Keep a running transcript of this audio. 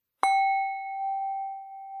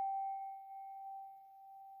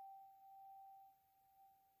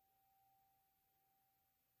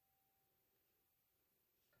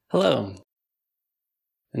Hello,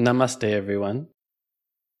 namaste everyone,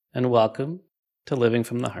 and welcome to Living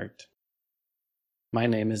from the Heart. My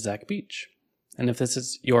name is Zach Beach, and if this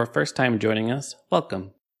is your first time joining us,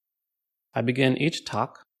 welcome. I begin each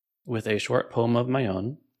talk with a short poem of my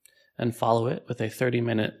own and follow it with a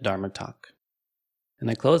 30-minute Dharma talk.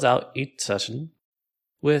 And I close out each session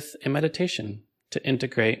with a meditation to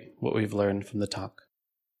integrate what we've learned from the talk.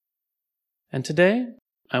 And today,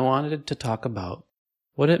 I wanted to talk about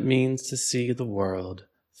what it means to see the world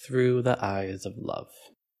through the eyes of love.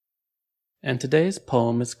 And today's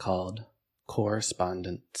poem is called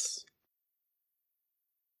Correspondence.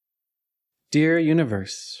 Dear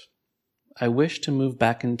Universe, I wish to move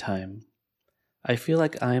back in time. I feel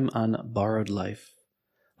like I'm on borrowed life,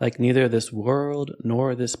 like neither this world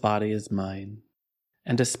nor this body is mine,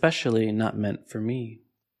 and especially not meant for me.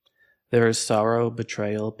 There is sorrow,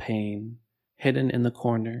 betrayal, pain, hidden in the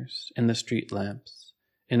corners, in the street lamps,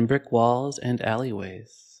 in brick walls and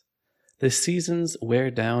alleyways. The seasons wear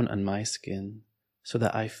down on my skin so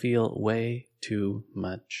that I feel way too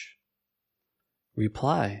much.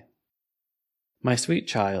 Reply. My sweet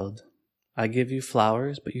child, I give you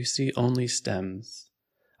flowers, but you see only stems.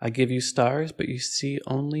 I give you stars, but you see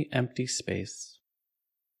only empty space.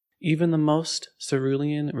 Even the most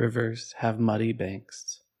cerulean rivers have muddy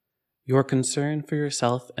banks. Your concern for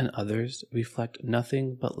yourself and others reflect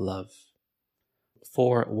nothing but love.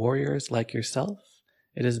 For warriors like yourself,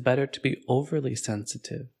 it is better to be overly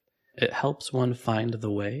sensitive. It helps one find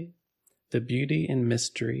the way, the beauty in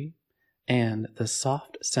mystery, and the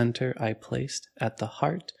soft center I placed at the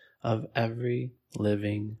heart of every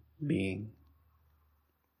living being.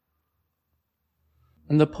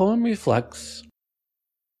 And the poem reflects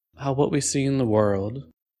how what we see in the world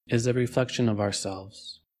is a reflection of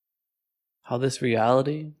ourselves. How this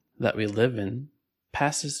reality that we live in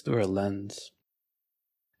passes through a lens.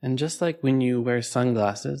 And just like when you wear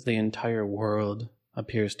sunglasses, the entire world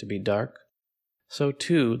appears to be dark, so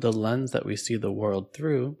too the lens that we see the world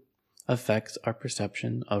through affects our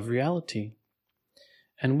perception of reality.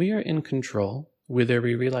 And we are in control, whether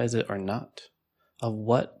we realize it or not, of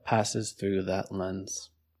what passes through that lens.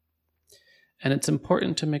 And it's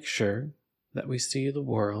important to make sure that we see the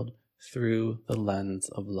world through the lens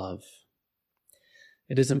of love.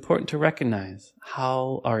 It is important to recognize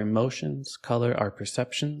how our emotions color our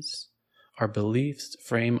perceptions, our beliefs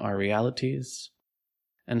frame our realities,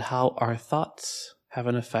 and how our thoughts have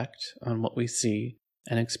an effect on what we see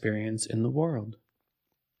and experience in the world.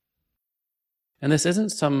 And this isn't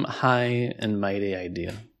some high and mighty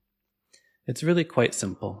idea. It's really quite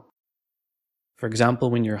simple. For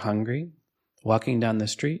example, when you're hungry, walking down the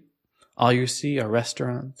street, all you see are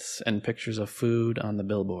restaurants and pictures of food on the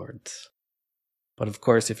billboards. But of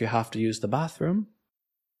course, if you have to use the bathroom,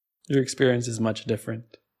 your experience is much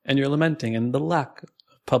different, and you're lamenting in the lack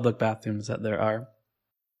of public bathrooms that there are.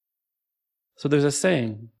 So there's a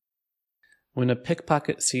saying, when a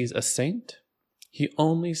pickpocket sees a saint, he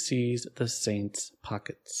only sees the saint's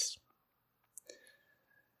pockets.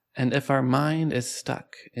 And if our mind is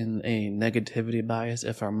stuck in a negativity bias,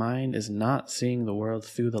 if our mind is not seeing the world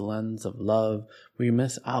through the lens of love, we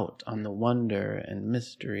miss out on the wonder and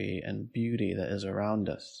mystery and beauty that is around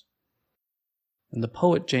us. And the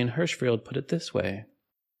poet Jane Hirshfield put it this way: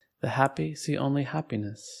 the happy see only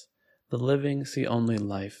happiness, the living see only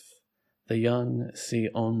life, the young see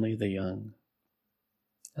only the young.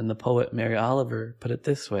 And the poet Mary Oliver put it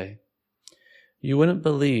this way: you wouldn't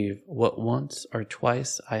believe what once or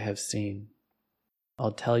twice I have seen.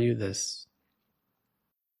 I'll tell you this.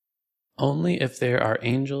 Only if there are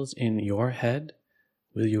angels in your head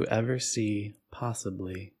will you ever see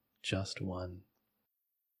possibly just one.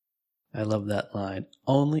 I love that line.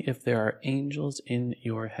 Only if there are angels in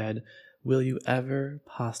your head will you ever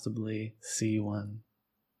possibly see one.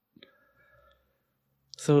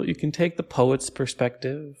 So you can take the poet's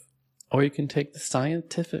perspective, or you can take the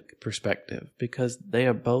scientific perspective, because they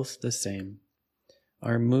are both the same.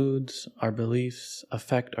 Our moods, our beliefs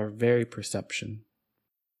affect our very perception.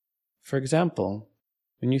 For example,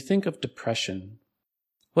 when you think of depression,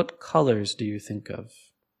 what colors do you think of?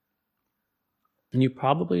 And you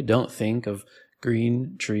probably don't think of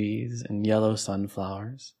green trees and yellow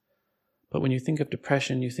sunflowers. But when you think of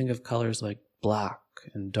depression, you think of colors like black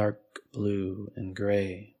and dark blue and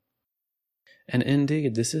gray. And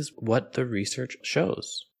indeed, this is what the research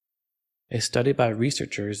shows. A study by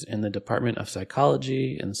researchers in the Department of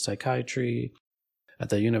Psychology and Psychiatry at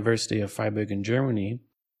the University of Freiburg in Germany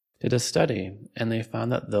did a study, and they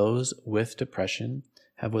found that those with depression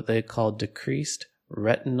have what they call decreased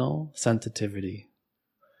retinal sensitivity.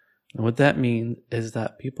 And what that means is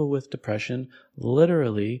that people with depression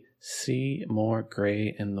literally see more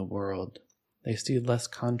gray in the world. They see less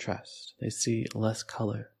contrast. They see less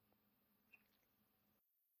color.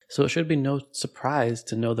 So it should be no surprise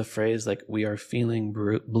to know the phrase like, we are feeling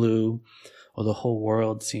blue, or the whole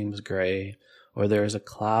world seems gray, or there is a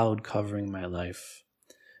cloud covering my life.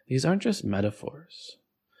 These aren't just metaphors.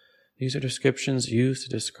 These are descriptions used to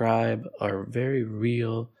describe our very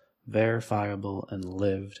real, verifiable, and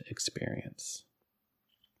lived experience.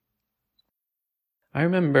 I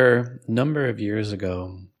remember a number of years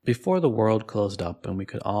ago, before the world closed up and we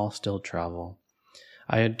could all still travel,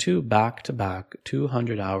 I had 2 back-to-back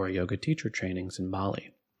 200-hour yoga teacher trainings in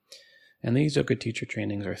Bali. And these yoga teacher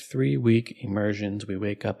trainings are 3-week immersions. We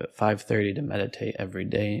wake up at 5:30 to meditate every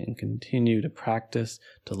day and continue to practice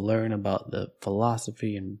to learn about the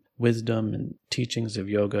philosophy and wisdom and teachings of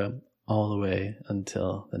yoga all the way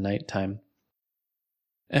until the nighttime.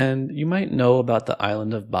 And you might know about the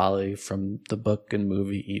island of Bali from the book and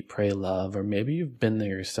movie Eat, Pray, Love, or maybe you've been there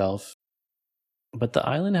yourself. But the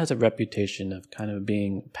island has a reputation of kind of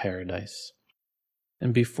being paradise.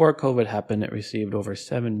 And before COVID happened, it received over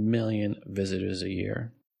 7 million visitors a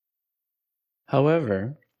year.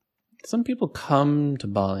 However, some people come to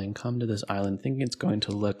Bali and come to this island thinking it's going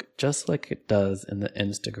to look just like it does in the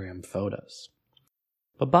Instagram photos.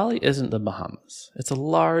 But Bali isn't the Bahamas. It's a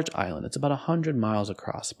large island. It's about 100 miles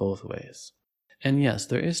across both ways. And yes,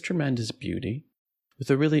 there is tremendous beauty with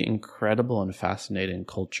a really incredible and fascinating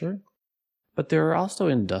culture. But there are also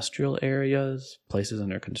industrial areas, places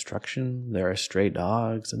under construction, there are stray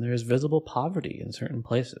dogs, and there is visible poverty in certain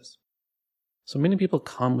places. So many people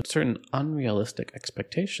come with certain unrealistic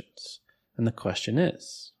expectations. And the question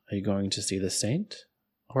is, are you going to see the saint?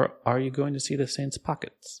 Or are you going to see the saint's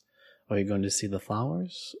pockets? Are you going to see the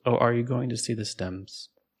flowers? Or are you going to see the stems?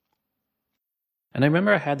 And I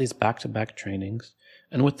remember I had these back-to-back trainings,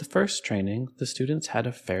 and with the first training, the students had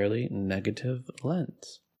a fairly negative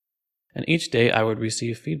lens. And each day I would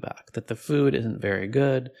receive feedback that the food isn't very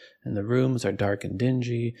good, and the rooms are dark and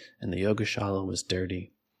dingy, and the yogashala was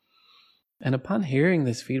dirty. And upon hearing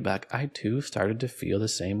this feedback, I too started to feel the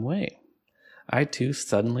same way. I too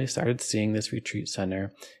suddenly started seeing this retreat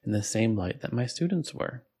center in the same light that my students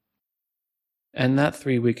were. And that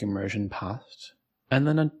 3-week immersion passed, and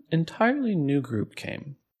then an entirely new group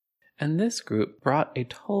came. And this group brought a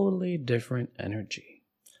totally different energy.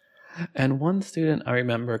 And one student I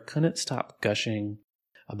remember couldn't stop gushing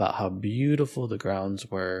about how beautiful the grounds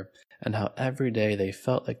were and how every day they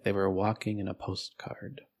felt like they were walking in a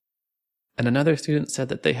postcard. And another student said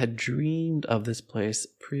that they had dreamed of this place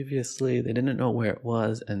previously. They didn't know where it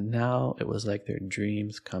was, and now it was like their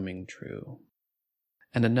dreams coming true.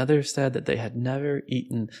 And another said that they had never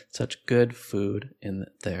eaten such good food in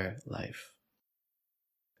their life.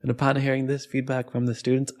 And upon hearing this feedback from the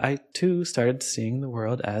students, I too started seeing the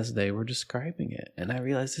world as they were describing it. And I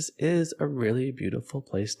realized this is a really beautiful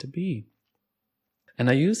place to be. And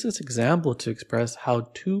I use this example to express how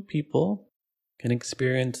 2 people can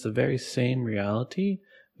experience the very same reality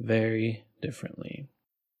very differently.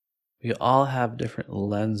 We all have different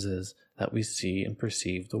lenses that we see and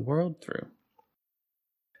perceive the world through.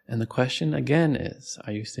 And the question again is,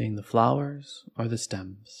 are you seeing the flowers or the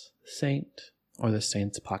stems, the saint or the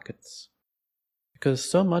saint's pockets? Because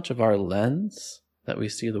so much of our lens that we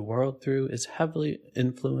see the world through is heavily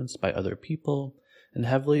influenced by other people and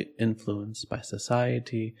heavily influenced by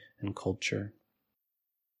society and culture.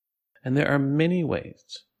 And there are many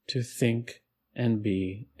ways to think and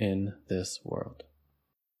be in this world.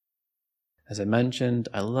 As I mentioned,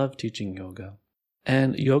 I love teaching yoga.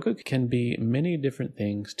 And yoga can be many different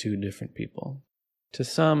things to different people. To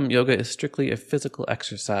some, yoga is strictly a physical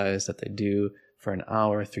exercise that they do for an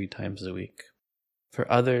hour 3 times a week.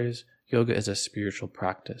 For others, yoga is a spiritual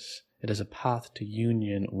practice. It is a path to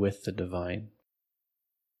union with the divine.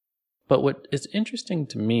 But what is interesting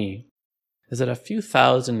to me is that a few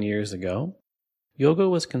thousand years ago, yoga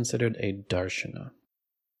was considered a darshana.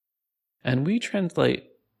 And we translate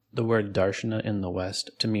the word darshana in the West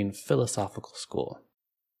to mean philosophical school.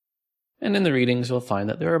 And in the readings, we'll find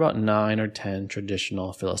that there are about 9 or 10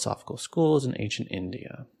 traditional philosophical schools in ancient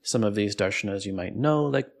India. Some of these darshanas you might know,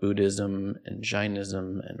 like Buddhism and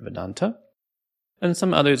Jainism and Vedanta. And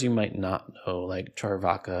some others you might not know, like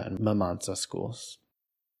Charvaka and Mimamsa schools.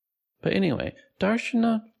 But anyway,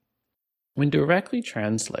 darshana, when directly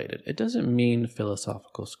translated, it doesn't mean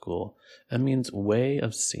philosophical school. It means way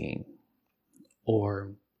of seeing,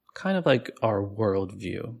 or kind of like our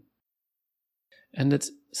worldview. And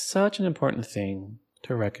it's such an important thing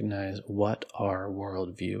to recognize what our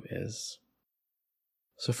worldview is.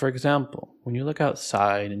 So for example, when you look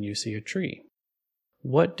outside and you see a tree,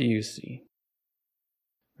 what do you see?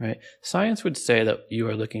 Right? Science would say that you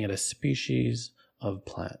are looking at a species of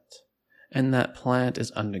plant, and that plant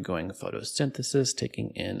is undergoing photosynthesis,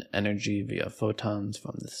 taking in energy via photons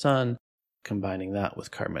from the sun, combining that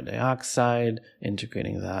with carbon dioxide,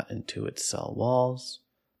 integrating that into its cell walls.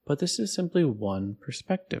 But this is simply one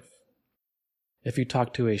perspective. If you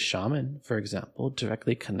talk to a shaman, for example,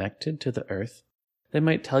 directly connected to the earth, they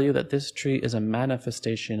might tell you that this tree is a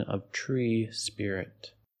manifestation of tree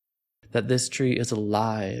spirit, that this tree is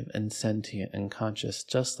alive and sentient and conscious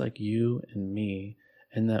just like you and me,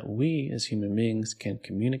 and that we as human beings can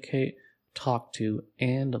communicate, talk to,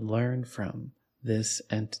 and learn from this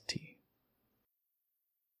entity.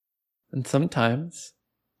 And sometimes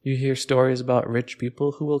you hear stories about rich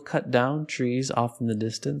people who will cut down trees off in the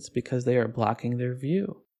distance because they are blocking their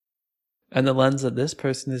view. And the lens that this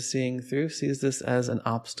person is seeing through sees this as an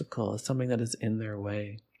obstacle, as something that is in their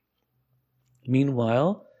way.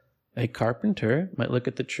 Meanwhile, a carpenter might look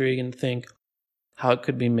at the tree and think how it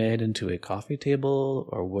could be made into a coffee table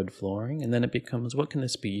or wood flooring, and then it becomes, what can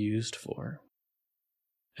this be used for?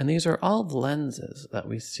 And these are all lenses that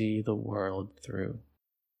we see the world through.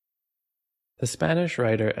 The Spanish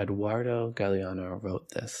writer Eduardo Galeano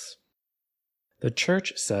wrote this: "The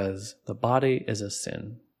church says the body is a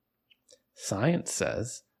sin. Science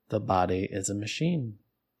says the body is a machine.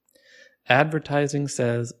 Advertising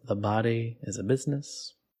says the body is a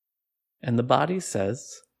business. And the body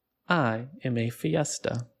says, I am a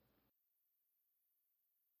fiesta."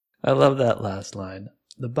 I love that last line.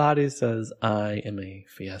 The body says, I am a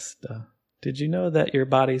fiesta. Did you know that your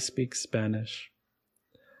body speaks Spanish?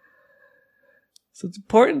 So it's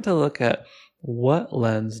important to look at what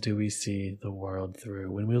lens do we see the world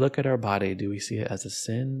through. When we look at our body, do we see it as a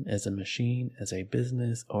sin, as a machine, as a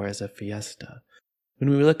business, or as a fiesta?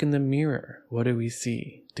 When we look in the mirror, what do we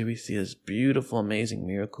see? Do we see this beautiful, amazing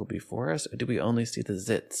miracle before us, or do we only see the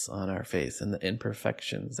zits on our face and the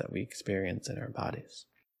imperfections that we experience in our bodies?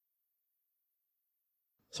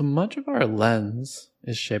 So much of our lens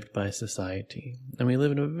is shaped by society, and we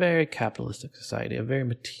live in a very capitalistic society, a very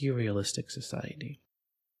materialistic society.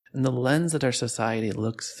 And the lens that our society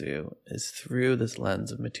looks through is through this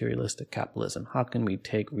lens of materialistic capitalism. How can we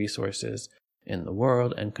take resources in the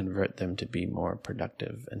world and convert them to be more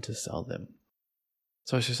productive and to sell them?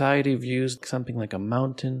 So our society views something like a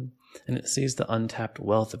mountain, and it sees the untapped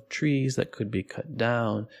wealth of trees that could be cut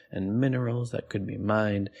down, and minerals that could be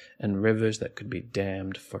mined, and rivers that could be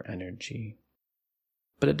dammed for energy.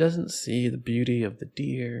 But it doesn't see the beauty of the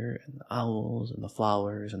deer and the owls and the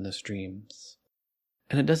flowers and the streams.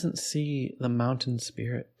 And it doesn't see the mountain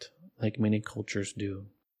spirit like many cultures do.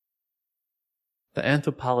 The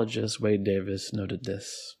anthropologist Wade Davis noted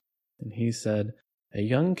this, and he said, "A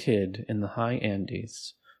young kid in the high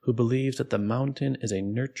Andes who believes that the mountain is a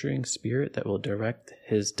nurturing spirit that will direct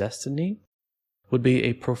his destiny would be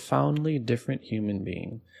a profoundly different human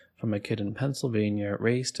being from a kid in Pennsylvania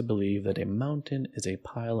raised to believe that a mountain is a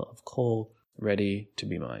pile of coal ready to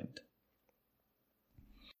be mined."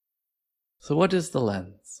 So what is the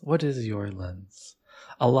lens? What is your lens?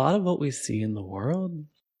 A lot of what we see in the world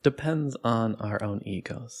depends on our own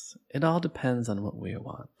egos. It all depends on what we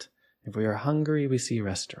want. If we are hungry, we see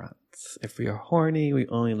restaurants. If we are horny, we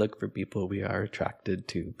only look for people we are attracted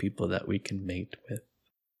to, people that we can mate with.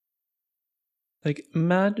 Like,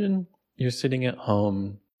 imagine you're sitting at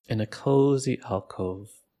home in a cozy alcove.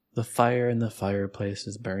 The fire in the fireplace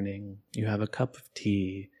is burning. You have a cup of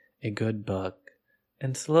tea, a good book,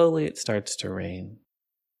 and slowly it starts to rain.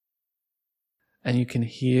 And you can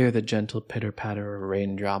hear the gentle pitter-patter of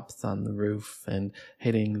raindrops on the roof, and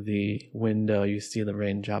hitting the window, you see the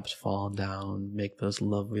raindrops fall down, make those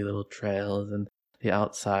lovely little trails, and the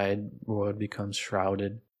outside world becomes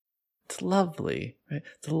shrouded. It's lovely, right?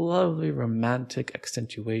 It's a lovely romantic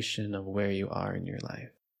accentuation of where you are in your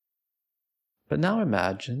life. But now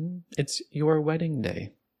imagine it's your wedding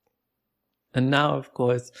day. And now, of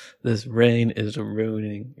course, this rain is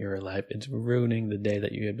ruining your life. It's ruining the day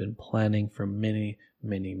that you had been planning for many,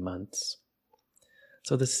 many months.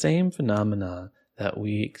 So the same phenomena that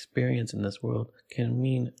we experience in this world can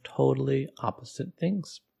mean totally opposite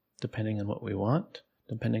things, depending on what we want,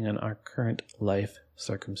 depending on our current life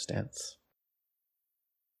circumstance.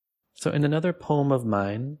 So in another poem of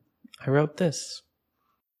mine, I wrote this: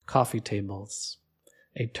 coffee tables,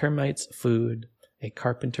 a termite's food, a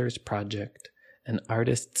carpenter's project, an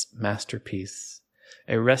artist's masterpiece,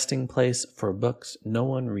 a resting place for books no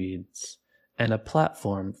one reads, and a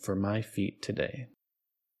platform for my feet today.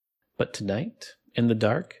 But tonight, in the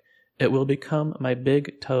dark, it will become my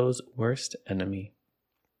big toe's worst enemy.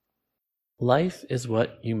 Life is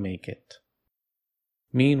what you make it.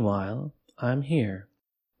 Meanwhile, I'm here,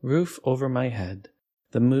 roof over my head.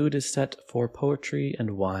 The mood is set for poetry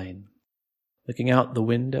and wine. Looking out the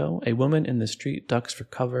window, a woman in the street ducks for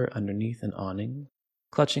cover underneath an awning,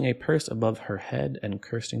 clutching a purse above her head and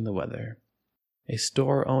cursing the weather. A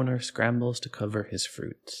store owner scrambles to cover his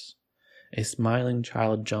fruits. A smiling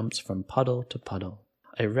child jumps from puddle to puddle.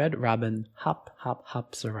 A red robin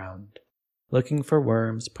hops around, looking for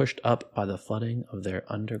worms pushed up by the flooding of their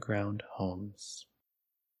underground homes.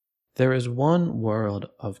 There is one world,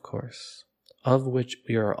 of course, of which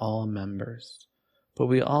we are all members, but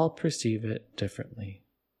we all perceive it differently.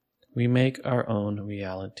 We make our own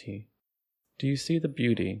reality. Do you see the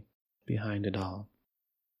beauty behind it all?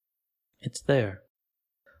 It's there.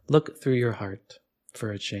 Look through your heart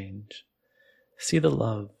for a change. See the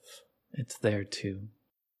love. It's there too.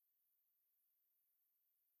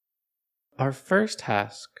 Our first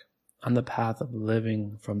task on the path of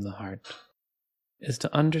living from the heart is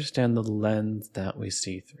to understand the lens that we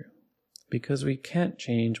see through, because we can't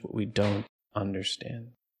change what we don't understand.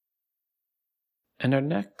 And our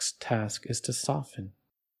next task is to soften,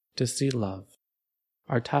 to see love.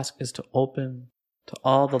 Our task is to open to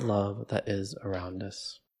all the love that is around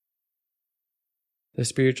us. The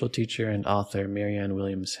spiritual teacher and author Marianne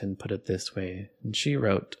Williamson put it this way, and she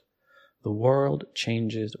wrote, "The world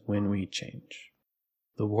changes when we change.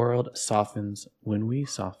 The world softens when we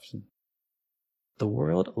soften. The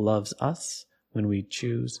world loves us when we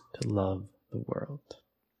choose to love the world."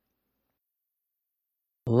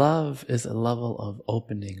 Love is a level of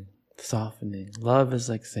opening, softening. Love is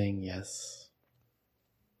like saying yes.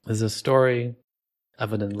 There's a story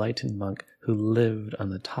of an enlightened monk who lived on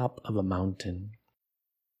the top of a mountain.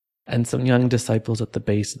 And some young disciples at the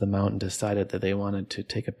base of the mountain decided that they wanted to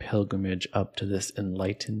take a pilgrimage up to this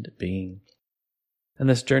enlightened being. And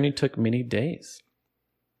this journey took many days.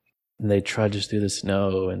 And they trudged through the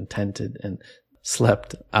snow and tented and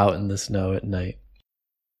slept out in the snow at night.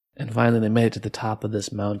 And finally they made it to the top of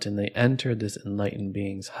this mountain. They entered this enlightened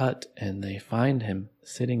being's hut and they find him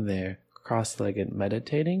sitting there, cross-legged,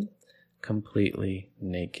 meditating, completely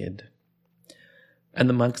naked. And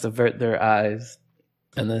the monks avert their eyes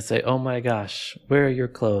and they say, "Oh my gosh, where are your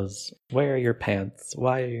clothes? Where are your pants?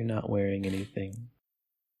 Why are you not wearing anything?"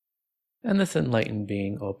 And this enlightened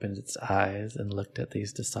being opened its eyes and looked at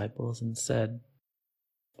these disciples and said,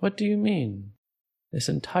 "What do you mean? This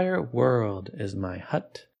entire world is my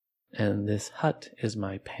hut, and this hut is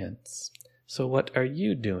my pants. So what are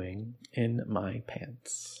you doing in my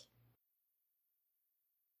pants?"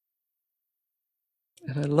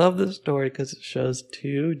 And I love this story because it shows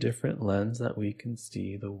two different lenses that we can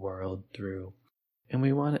see the world through. And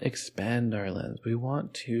we want to expand our lens. We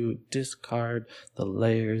want to discard the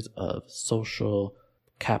layers of social,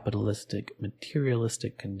 capitalistic,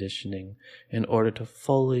 materialistic conditioning in order to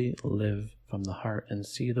fully live from the heart and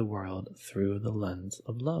see the world through the lens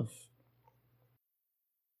of love.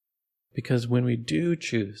 Because when we do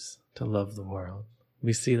choose to love the world,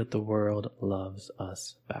 we see that the world loves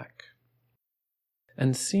us back.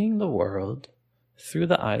 And seeing the world through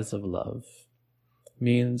the eyes of love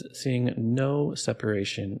means seeing no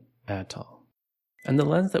separation at all. And the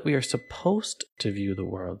lens that we are supposed to view the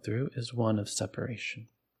world through is one of separation.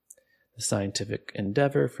 The scientific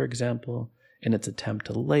endeavor, for example, in its attempt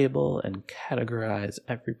to label and categorize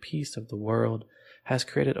every piece of the world, has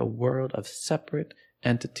created a world of separate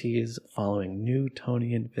entities following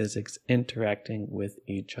Newtonian physics interacting with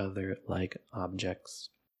each other like objects.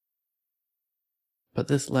 But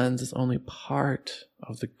this lens is only part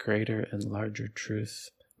of the greater and larger truth,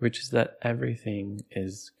 which is that everything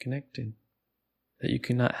is connected. That you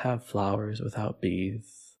cannot have flowers without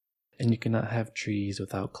bees, and you cannot have trees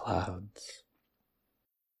without clouds.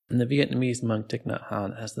 And the Vietnamese monk Thich Nhat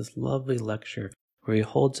Hanh has this lovely lecture where he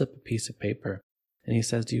holds up a piece of paper, and he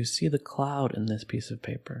says, "Do you see the cloud in this piece of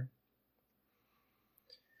paper?"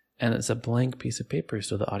 And it's a blank piece of paper,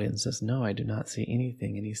 so the audience says, "No, I do not see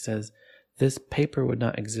anything." And he says, "This paper would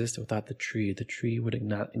not exist without the tree would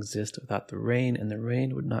not exist without the rain, and the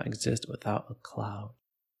rain would not exist without a cloud."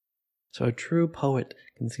 So a true poet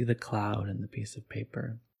can see the cloud in the piece of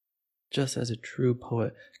paper, just as a true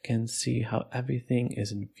poet can see how everything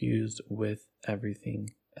is infused with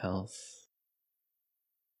everything else.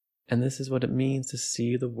 And this is what it means to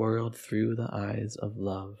see the world through the eyes of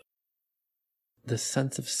love. The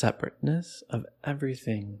sense of separateness of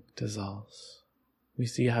everything dissolves. We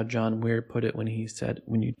see how John Weir put it when he said,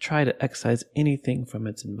 when you try to excise anything from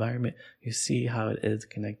its environment, you see how it is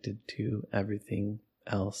connected to everything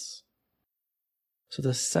else. So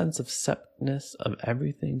the sense of separateness of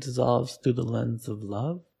everything dissolves through the lens of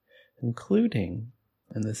love, including,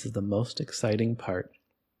 and this is the most exciting part,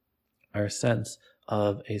 our sense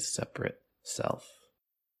of a separate self.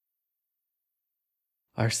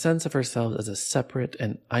 Our sense of ourselves as a separate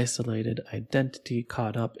and isolated identity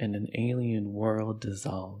caught up in an alien world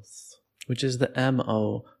dissolves, which is the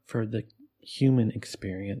MO for the human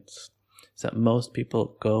experience. Is that most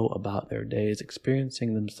people go about their days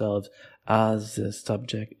experiencing themselves as the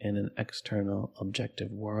subject in an external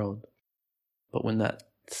objective world. But when that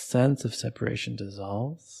sense of separation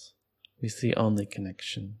dissolves, we see only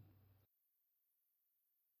connection.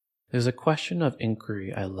 There's a question of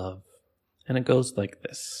inquiry I love, and it goes like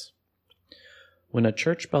this. When a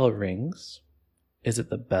church bell rings, is it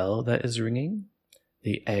the bell that is ringing,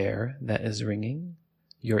 the air that is ringing,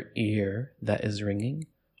 your ear that is ringing,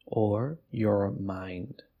 or your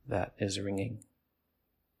mind that is ringing?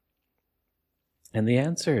 And the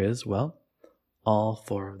answer is, well, all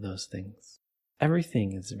four of those things.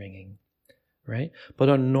 Everything is ringing, right? But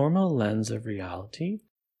a normal lens of reality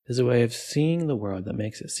is a way of seeing the world that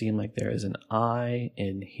makes it seem like there is an I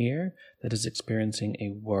in here that is experiencing a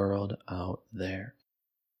world out there.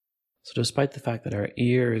 So despite the fact that our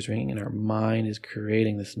ear is ringing and our mind is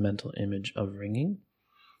creating this mental image of ringing,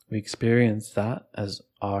 we experience that as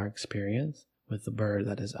our experience with the bird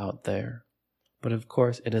that is out there. But of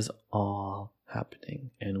course, it is all happening,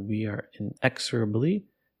 and we are inexorably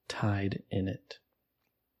tied in it.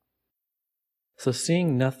 So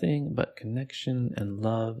seeing nothing but connection and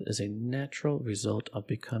love is a natural result of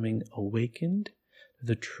becoming awakened to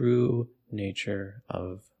the true nature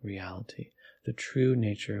of reality, the true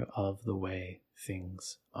nature of the way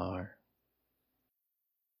things are.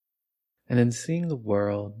 And in seeing the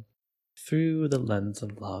world through the lens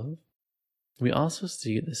of love, we also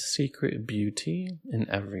see the secret beauty in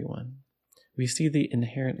everyone. We see the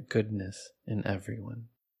inherent goodness in everyone.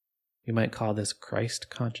 You might call this Christ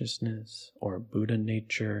consciousness or Buddha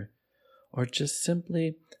nature, or just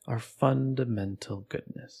simply our fundamental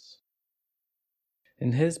goodness.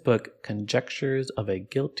 In his book, Conjectures of a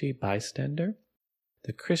Guilty Bystander,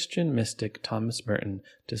 the Christian mystic Thomas Merton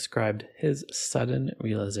described his sudden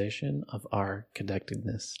realization of our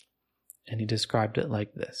connectedness, and he described it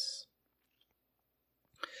like this.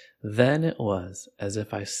 Then it was as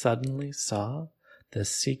if I suddenly saw the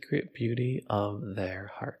secret beauty of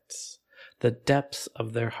their hearts, the depths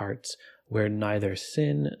of their hearts where neither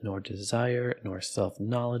sin nor desire nor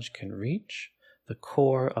self-knowledge can reach, the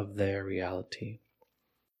core of their reality,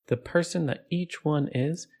 the person that each one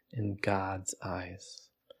is in God's eyes.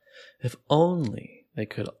 If only they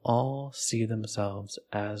could all see themselves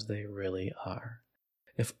as they really are.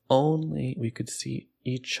 If only we could see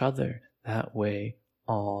each other that way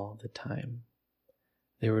all the time.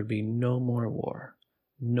 There would be no more war,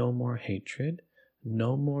 no more hatred,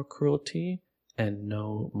 no more cruelty, and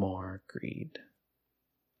no more greed.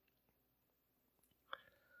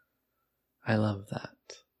 I love that.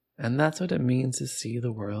 And that's what it means to see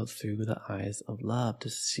the world through the eyes of love, to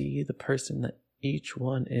see the person that each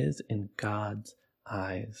one is in God's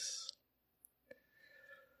eyes.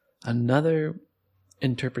 Another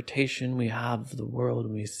interpretation we have of the world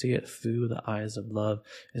when we see it through the eyes of love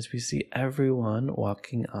is we see everyone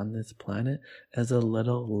walking on this planet as a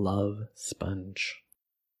little love sponge.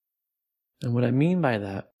 And what I mean by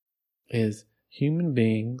that is human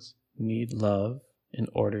beings need love in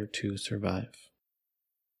order to survive.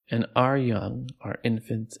 And our young, our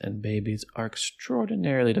infants and babies are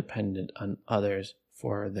extraordinarily dependent on others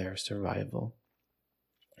for their survival.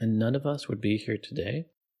 And none of us would be here today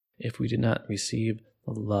if we did not receive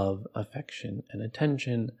the love, affection, and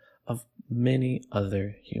attention of many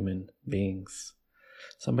other human beings.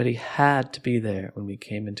 Somebody had to be there when we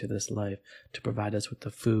came into this life to provide us with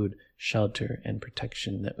the food, shelter, and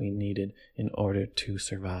protection that we needed in order to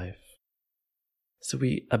survive. So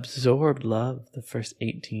we absorbed love the first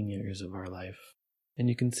 18 years of our life. And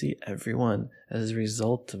you can see everyone as a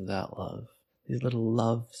result of that love. These little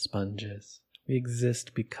love sponges. We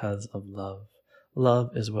exist because of love.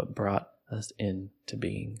 Love is what brought us into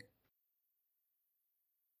being.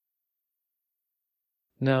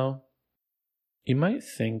 Now, you might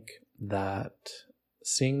think that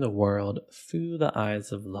seeing the world through the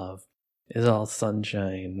eyes of love is all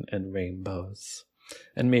sunshine and rainbows.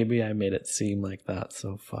 And maybe I made it seem like that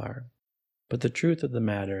so far. But the truth of the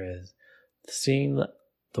matter is, seeing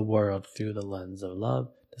the world through the lens of love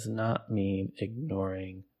does not mean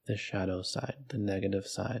ignoring the shadow side, the negative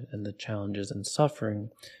side, and the challenges and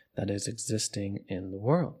suffering that is existing in the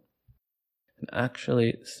world. And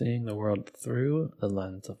actually, seeing the world through the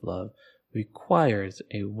lens of love requires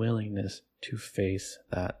a willingness to face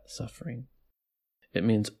that suffering. It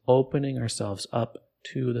means opening ourselves up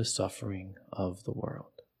to the suffering of the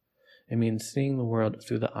world. It means seeing the world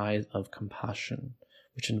through the eyes of compassion,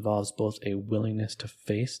 which involves both a willingness to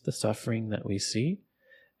face the suffering that we see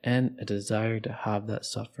and a desire to have that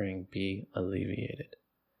suffering be alleviated.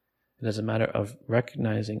 It is a matter of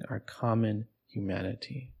recognizing our common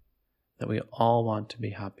humanity, that we all want to be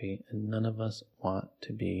happy and none of us want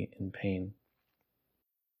to be in pain.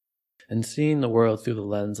 And seeing the world through the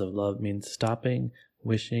lens of love means stopping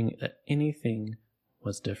wishing that anything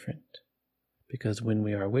was different. Because when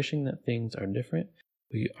we are wishing that things are different,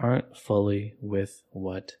 we aren't fully with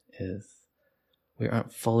what is. We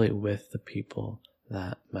aren't fully with the people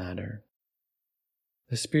that matter.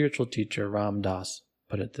 The spiritual teacher Ram Dass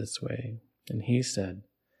put it this way, and he said,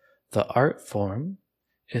 "The art form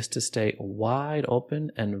is to stay wide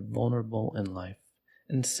open and vulnerable in life,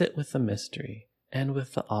 and sit with the mystery, and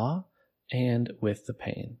with the awe, and with the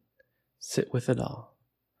pain. Sit with it all.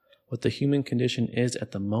 What the human condition is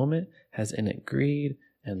at the moment has in it greed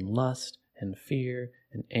and lust and fear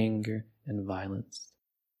and anger and violence.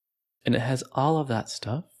 And it has all of that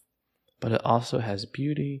stuff, but it also has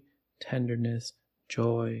beauty, tenderness,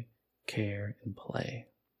 joy, care, and play.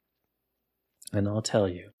 And I'll tell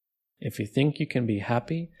you, if you think you can be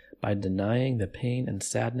happy by denying the pain and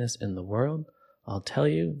sadness in the world, I'll tell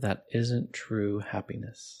you that isn't true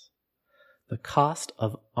happiness. The cost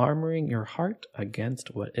of armoring your heart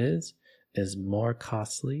against what is more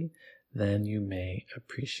costly than you may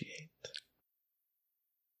appreciate."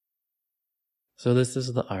 So this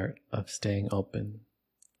is the art of staying open.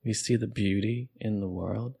 We see the beauty in the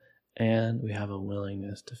world, and we have a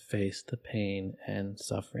willingness to face the pain and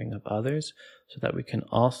suffering of others so that we can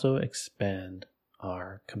also expand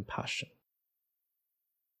our compassion.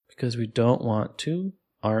 Because we don't want to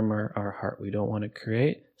armor our heart. We don't want to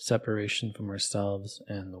create separation from ourselves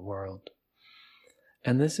and the world.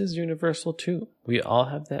 And this is universal too. We all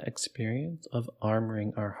have that experience of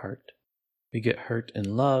armoring our heart. We get hurt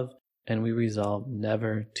in love, and we resolve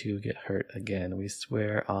never to get hurt again. We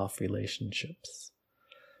swear off relationships.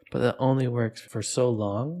 But that only works for so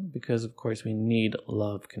long because, of course, we need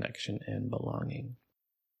love, connection, and belonging.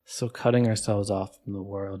 So cutting ourselves off from the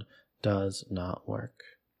world does not work.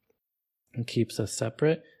 It keeps us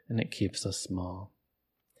separate and it keeps us small.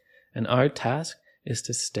 And our task is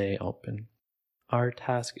to stay open. Our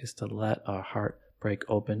task is to let our heart break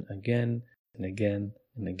open again and again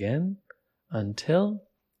and again until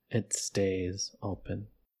it stays open.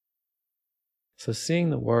 So seeing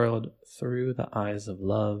the world through the eyes of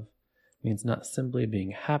love means not simply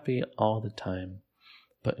being happy all the time,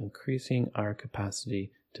 but increasing our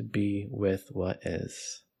capacity to be with what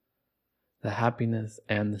is. The happiness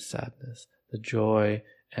and the sadness, the joy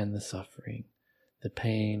and the suffering, the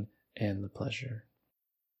pain and the pleasure.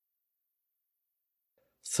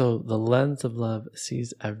 So the lens of love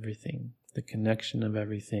sees everything, the connection of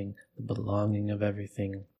everything, the belonging of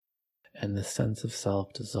everything, and the sense of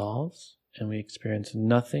self dissolves, and we experience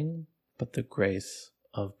nothing but the grace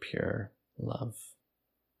of pure love.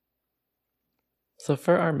 So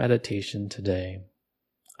for our meditation today,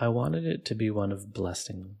 I wanted it to be one of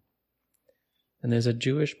blessing. And there's a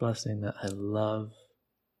Jewish blessing that I love,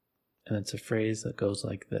 and it's a phrase that goes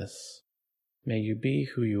like this: "May you be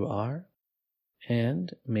who you are,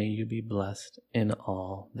 and may you be blessed in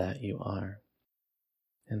all that you are."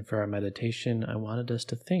 And for our meditation, I wanted us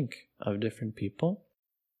to think of different people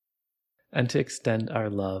and to extend our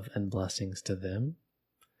love and blessings to them,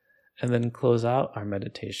 and then close out our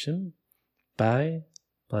meditation by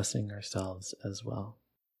blessing ourselves as well.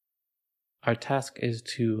 Our task is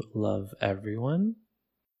to love everyone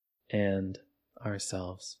and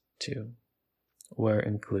ourselves too. We're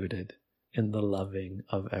included in the loving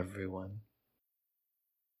of everyone.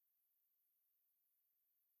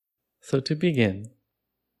 So to begin,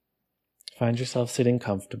 find yourself sitting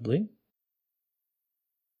comfortably.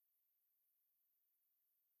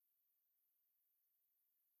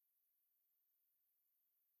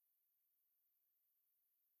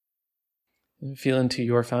 And feel into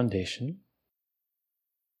your foundation.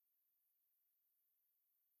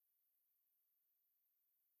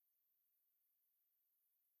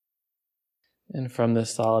 And from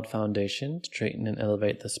this solid foundation, straighten and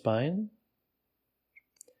elevate the spine.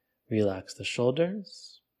 Relax the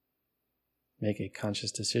shoulders. Make a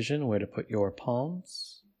conscious decision where to put your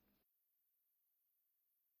palms.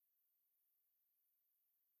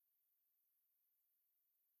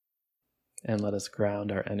 And let us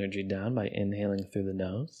ground our energy down by inhaling through the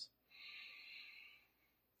nose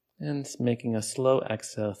and making a slow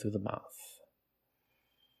exhale through the mouth.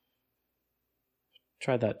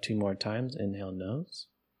 Try that 2 more times. Inhale nose.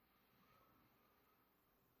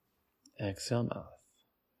 Exhale mouth.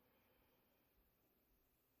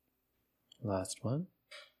 Last one.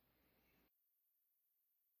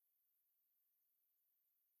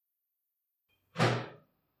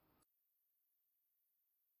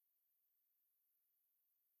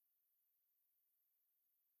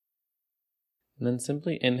 And then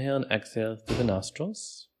simply inhale and exhale through the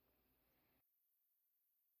nostrils.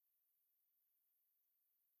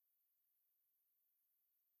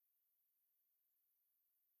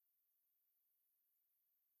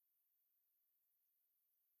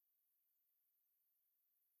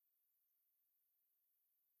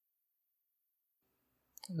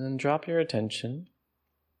 And then drop your attention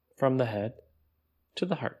from the head to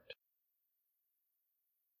the heart.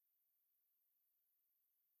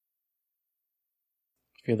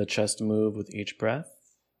 Feel the chest move with each breath.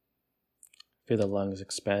 Feel the lungs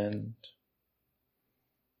expand.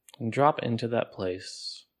 And drop into that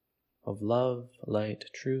place of love, light,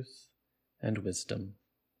 truth, and wisdom.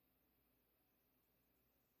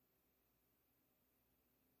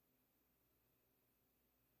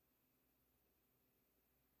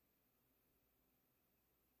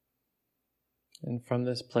 And from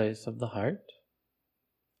this place of the heart,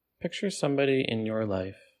 picture somebody in your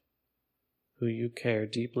life who you care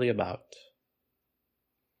deeply about.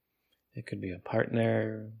 It could be a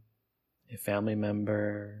partner, a family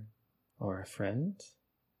member, or a friend.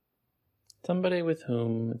 Somebody with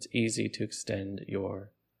whom it's easy to extend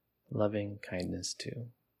your loving kindness to.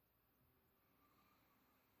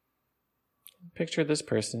 Picture this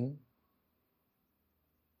person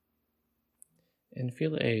and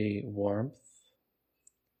feel a warmth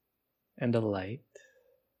and a light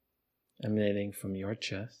emanating from your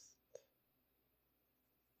chest.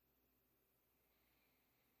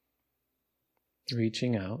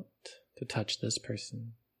 Reaching out to touch this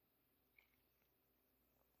person.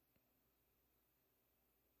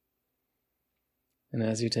 And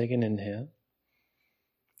as you take an inhale,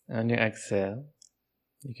 on your exhale,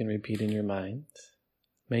 you can repeat in your mind,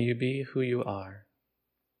 may you be who you are.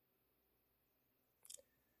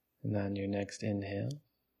 And on your next inhale,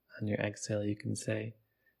 on your exhale, you can say,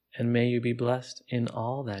 and may you be blessed in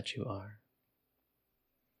all that you are.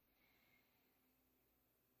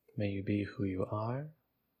 May you be who you are.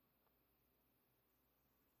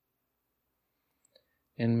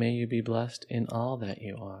 And may you be blessed in all that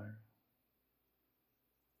you are.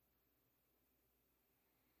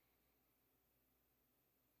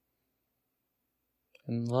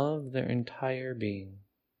 And love their entire being.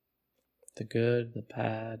 The good, the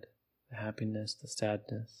bad, the happiness, the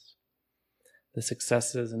sadness, the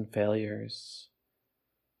successes and failures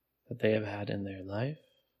that they have had in their life.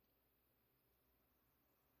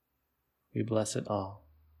 We bless it all.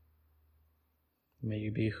 May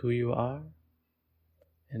you be who you are,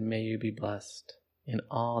 and may you be blessed in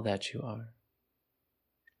all that you are.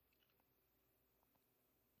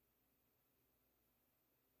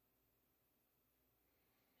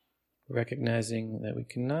 Recognizing that we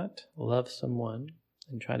cannot love someone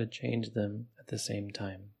and try to change them at the same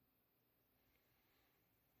time.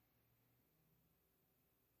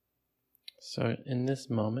 So in this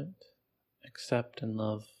moment, accept and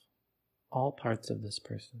love all parts of this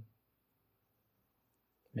person.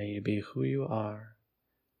 May you be who you are,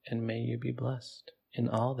 and may you be blessed in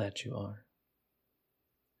all that you are.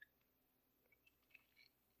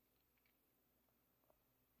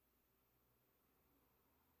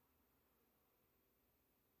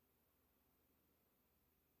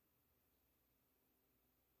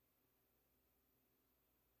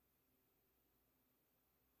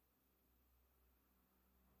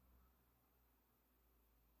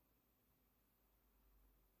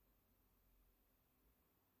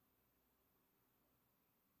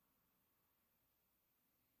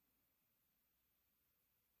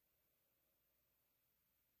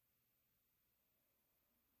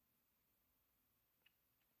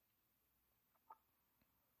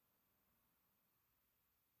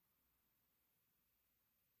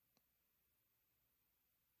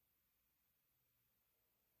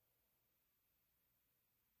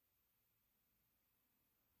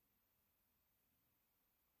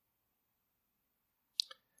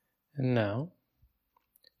 And now,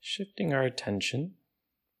 shifting our attention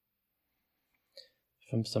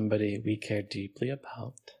from somebody we care deeply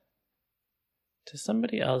about to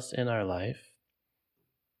somebody else in our life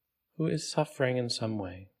who is suffering in some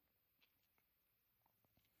way.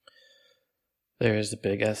 There is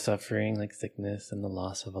big S suffering like sickness and the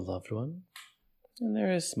loss of a loved one, and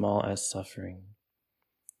there is small s suffering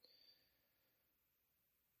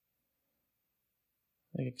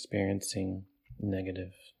like experiencing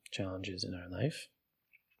negative challenges in our life.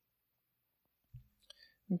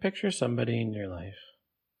 And picture somebody in your life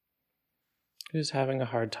who's having a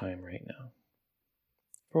hard time right now,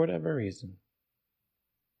 for whatever reason.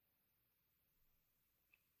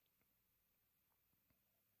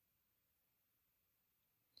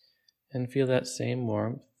 And feel that same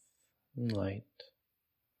warmth and light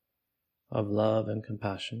of love and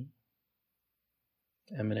compassion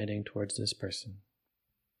emanating towards this person.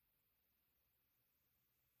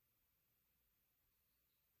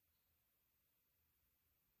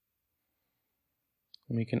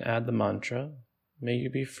 And we can add the mantra, may you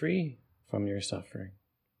be free from your suffering.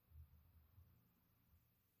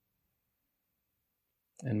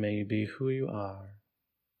 And may you be who you are.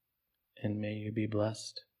 And may you be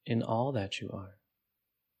blessed in all that you are.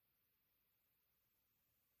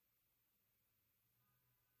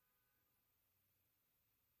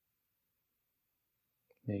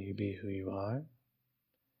 May you be who you are.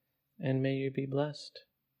 And may you be blessed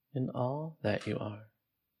in all that you are.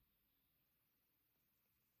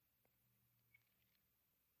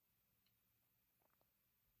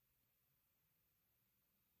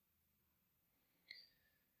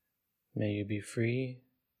 May you be free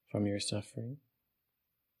from your suffering,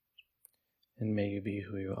 and may you be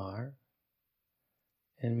who you are,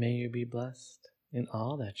 and may you be blessed in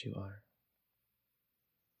all that you are.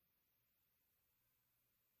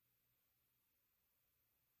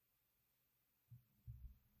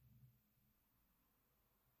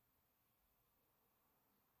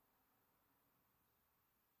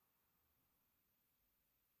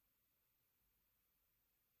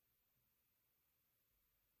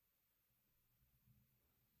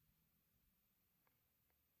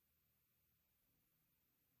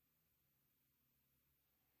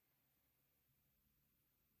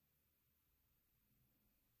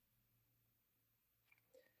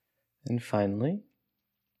 And finally,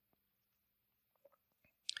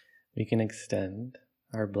 we can extend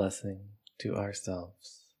our blessing to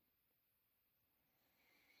ourselves.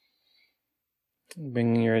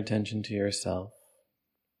 Bringing your attention to yourself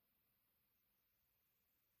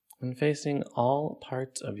and facing all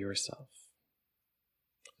parts of yourself,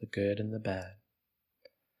 the good and the bad,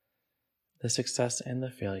 the success and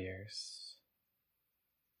the failures,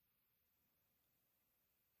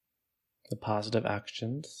 the positive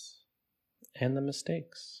actions and the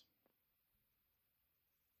mistakes.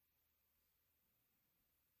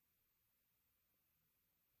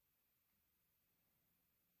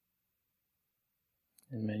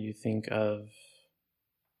 And may you think of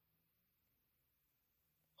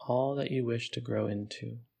all that you wish to grow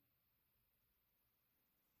into.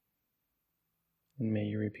 And may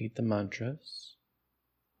you repeat the mantras.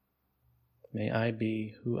 May I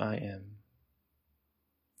be who I am.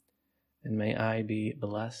 And may I be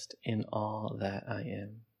blessed in all that I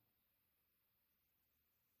am.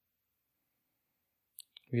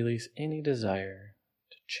 Release any desire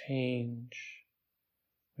to change,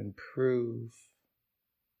 improve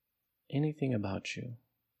anything about you.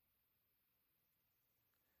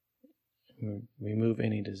 Remove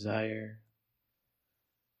any desire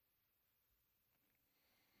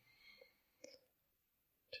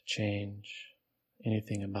to change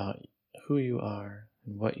anything about who you are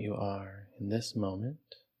and what you are in this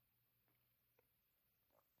moment.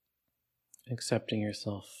 Accepting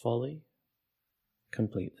yourself fully,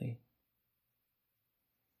 completely.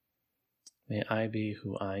 May I be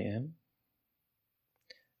who I am,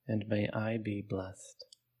 and may I be blessed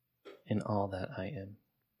in all that I am.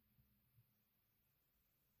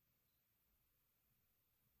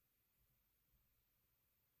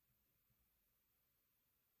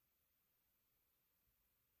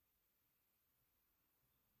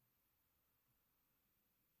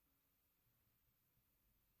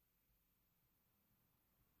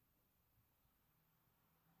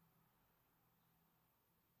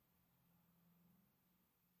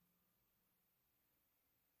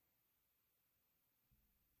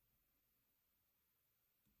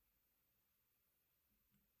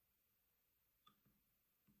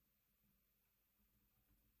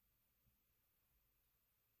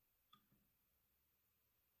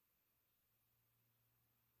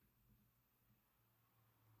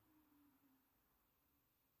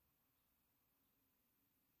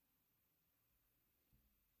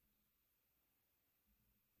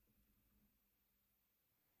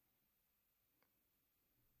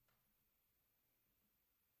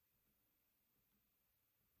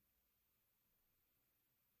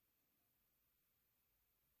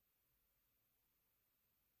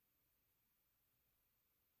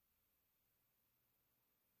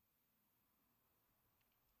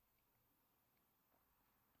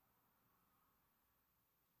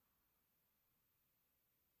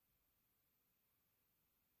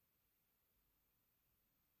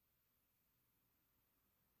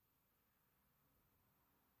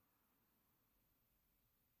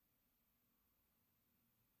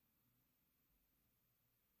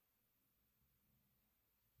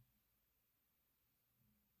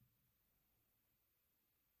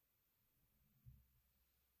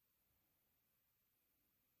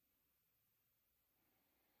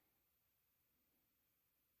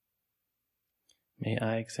 May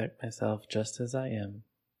I accept myself just as I am.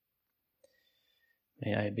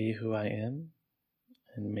 May I be who I am,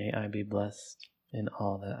 and may I be blessed in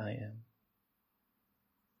all that I am.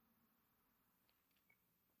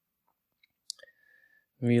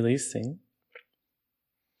 Releasing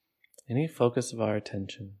any focus of our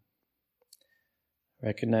attention,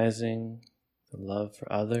 recognizing the love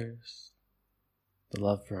for others, the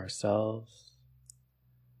love for ourselves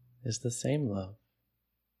is the same love,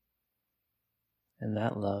 and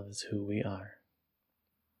that love is who we are.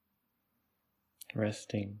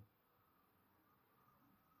 Resting,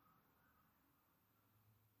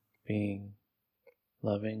 being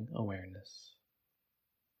loving awareness.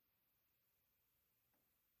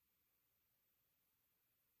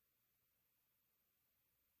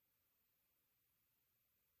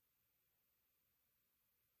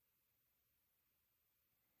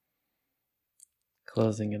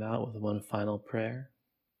 Closing it out with one final prayer.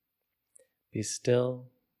 Be still,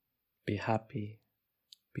 be happy,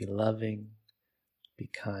 be loving, be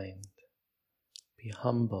kind, be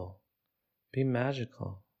humble, be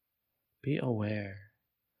magical, be aware,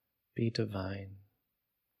 be divine.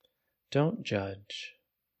 Don't judge.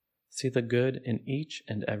 See the good in each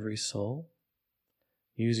and every soul.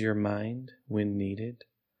 Use your mind when needed,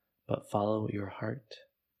 but follow your heart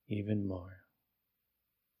even more.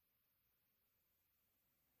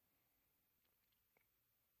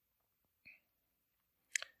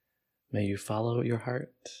 May you follow your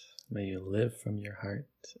heart, may you live from your heart,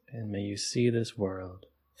 and may you see this world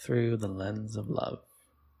through the lens of love.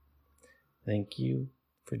 Thank you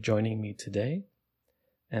for joining me today,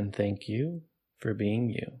 and thank you for being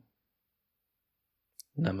you.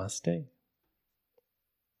 Namaste.